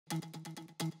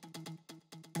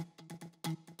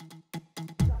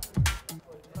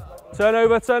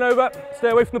Turnover, turnover. Stay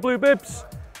away from the blue bibs.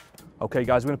 Okay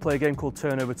guys, we're going to play a game called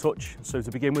turnover touch. So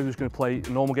to begin with, we're just going to play a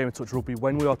normal game of touch rugby.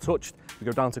 When we are touched, we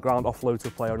go down to ground, offload to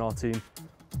a player on our team.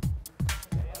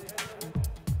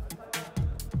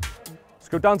 Let's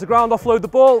go down to ground, offload the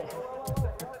ball.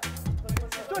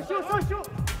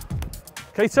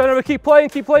 Okay, turnover, keep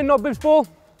playing, not bibs ball.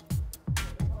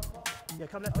 Yeah,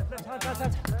 come left,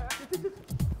 hand.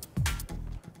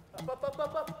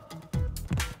 Up.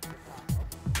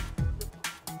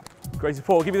 Great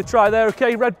support, give you the try there,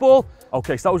 okay, red ball.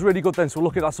 Okay, so that was really good then, so we'll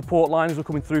look at that support line as we're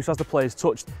coming through, so as the player's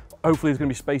touched, hopefully there's going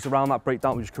to be space around that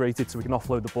breakdown we just created so we can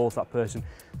offload the ball to that person.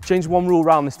 Change one rule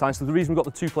around this time, so the reason we've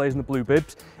got the 2 players in the blue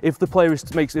bibs, if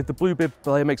the blue bib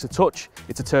player makes a touch,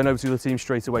 it's a turnover to the team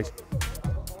straight away.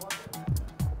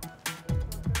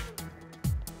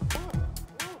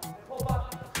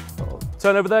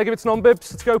 Turn over there, give it to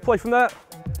non-bibs, let's go, play from there.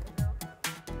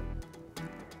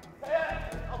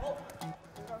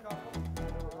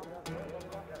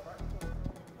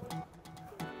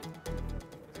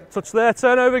 Touch there,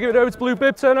 turn over, give it over to blue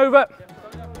bib, turn over.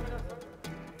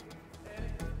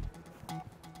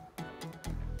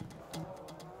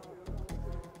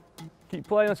 Keep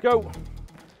playing, let's go.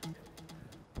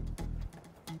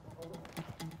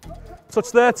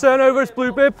 Touch there, turn over, it's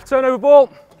blue bib, turn over ball.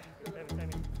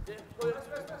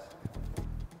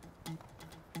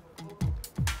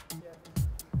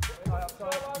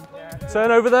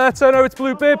 Turn over there, turn over to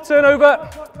blue bib, turn over.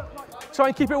 Try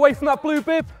and keep it away from that blue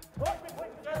bib.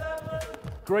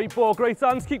 Great ball, great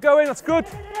hands, keep going, that's good.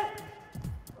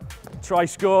 Try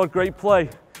scored, great play.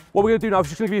 What we're going to do now is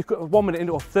just going to give you 1 minute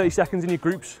or 30 seconds in your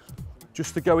groups,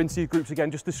 just to go into your groups again,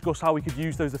 just discuss how we could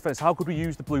use those defenders. How could we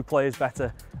use the blue players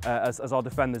better as our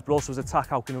defenders, but also as attack,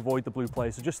 how we can avoid the blue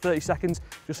players. So just 30 seconds,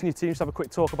 just in your teams to have a quick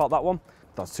talk about that one.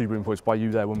 That's 2 brilliant points by you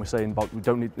there when we're saying about we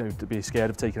don't need to be scared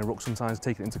of taking a ruck sometimes,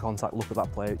 taking it into contact, look at that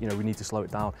player, we need to slow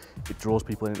it down. It draws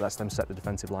people in, it lets them set the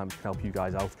defensive line, which can help you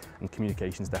guys out, and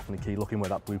communication is definitely key, looking where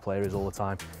that blue player is all the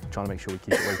time, trying to make sure we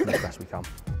keep it away from them as best we can.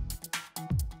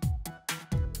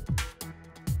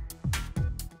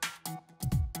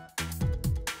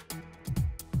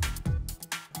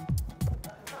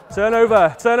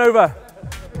 Turnover, turnover.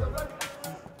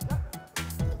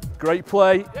 Great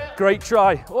play, great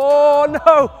try. Oh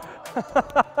no!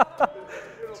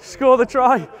 Score the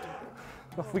try.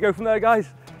 Off we go from there, guys.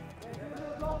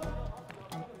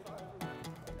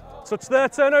 Touch there,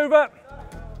 turnover.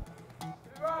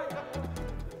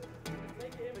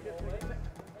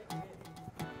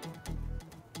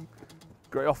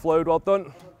 Great offload, well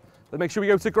done. Let's make sure we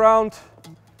go to ground.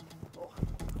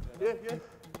 Yeah.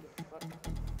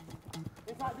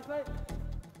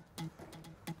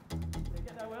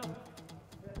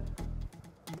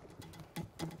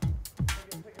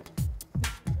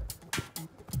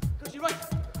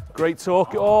 Great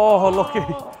talk. Oh, lucky.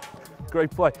 Great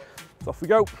play. Off we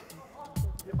go.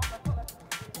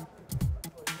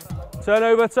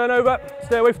 Turnover, turnover.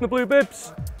 Stay away from the blue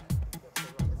bibs.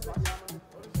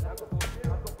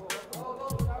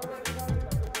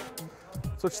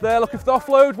 Touch there, looking for the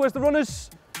offload. Where's the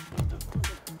runners?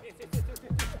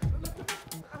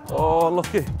 Oh,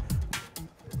 lucky.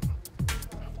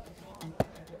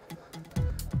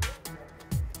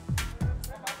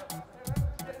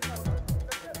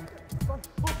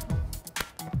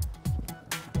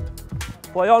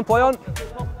 Play on, play on.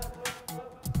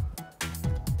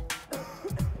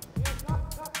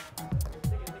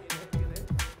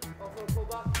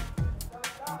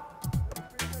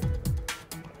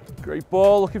 Great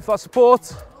ball, looking for that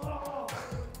support.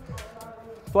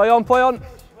 Play on, play on.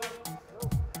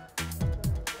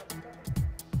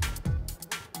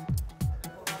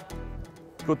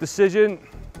 Good decision.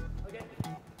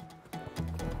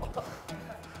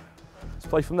 Let's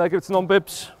play from there, give it to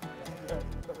non-bibs.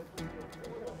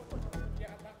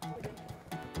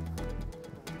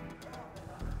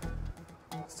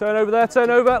 Turn over there,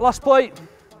 turn over, last play.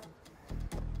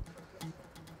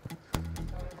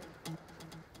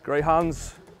 Great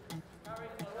hands.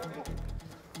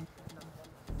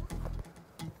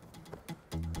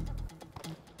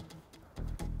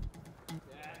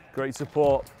 Great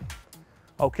support.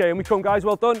 Okay, and we come, guys,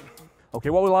 well done.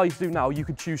 Okay, what we'll allow you to do now, you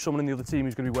can choose someone in the other team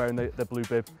who's going to be wearing the blue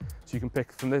bib. So you can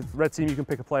pick, from the red team, you can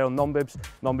pick a player on non-bibs.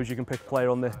 Non-bibs, you can pick a player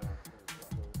on the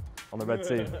red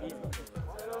team.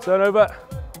 Turn over.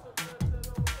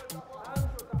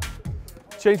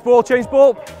 Change ball, change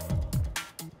ball.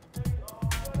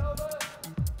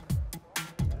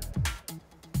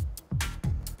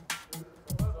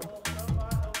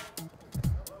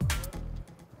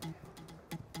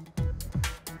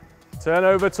 Turn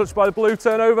over, touched by the blue,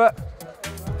 turn over.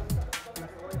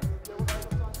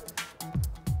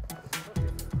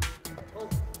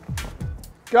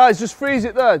 Guys, just freeze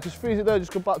it there. Just freeze it there.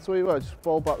 Just go back to where you were. Just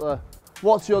ball back there.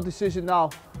 What's your decision now?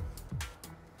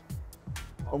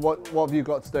 And what have you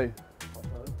got to do?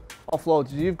 Offload.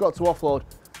 You've got to offload.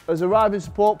 As arriving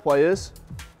support players,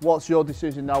 what's your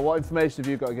decision now? What information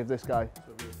have you got to give this guy?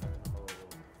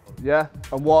 Yeah?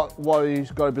 And what are you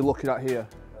going to be looking at here?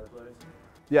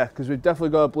 Yeah, because we've definitely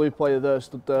got a blue player there,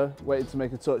 stood there, waiting to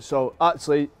make a touch. So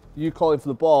actually, you calling for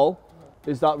the ball,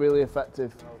 is that really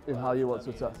effective in how you want to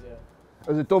attack?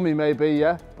 As a dummy maybe,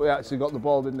 yeah, but he actually got the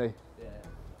ball, didn't he?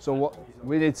 So what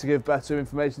we need to give better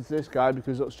information to this guy,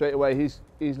 because straight away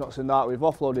he's not seen that. We've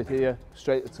offloaded here,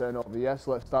 straight to turnover, yeah?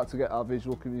 So let's start to get our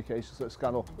visual communications, let's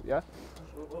scan up, yeah?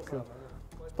 Cool.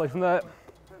 Play from there.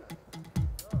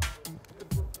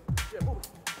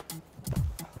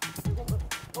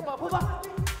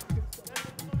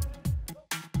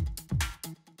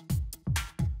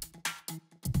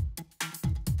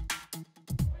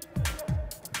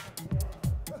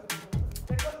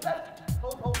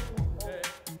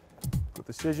 Good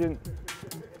decision.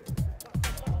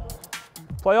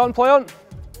 Play on, play on.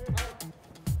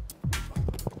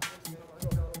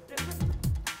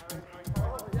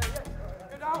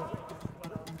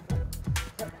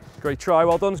 Great try,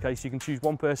 well done. Okay, so you can choose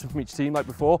one person from each team like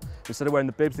before. Instead of wearing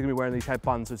the bibs, they're going to be wearing these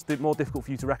headbands, so it's a bit more difficult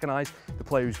for you to recognise the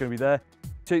player who's going to be there.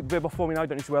 Take the bib off for me now, you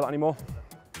don't need to wear that anymore.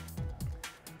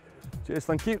 Cheers,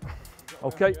 thank you.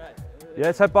 Okay, yeah,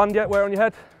 it's headband, yeah, wear it on your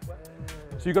head.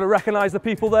 So you've got to recognise the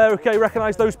people there, okay,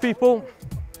 recognise those people.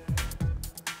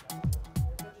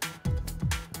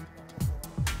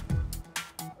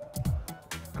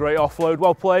 Great offload,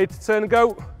 well played, turn and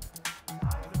go.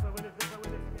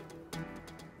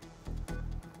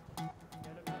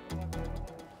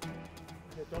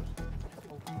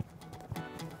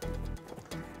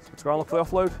 Let's go and look for the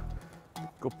offload.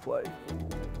 Good play.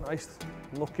 Nice.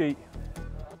 Lucky.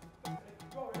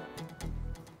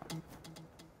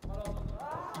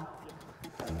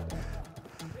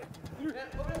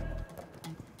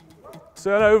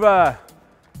 Turnover.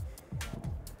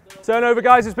 Turnover,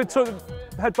 guys. It's been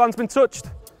headband's been touched.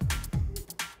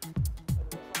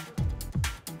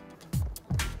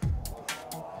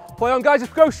 Play on, guys.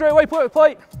 Just go straight away. Play at the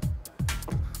plate.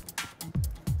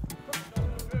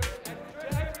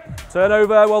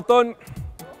 Turnover, well done.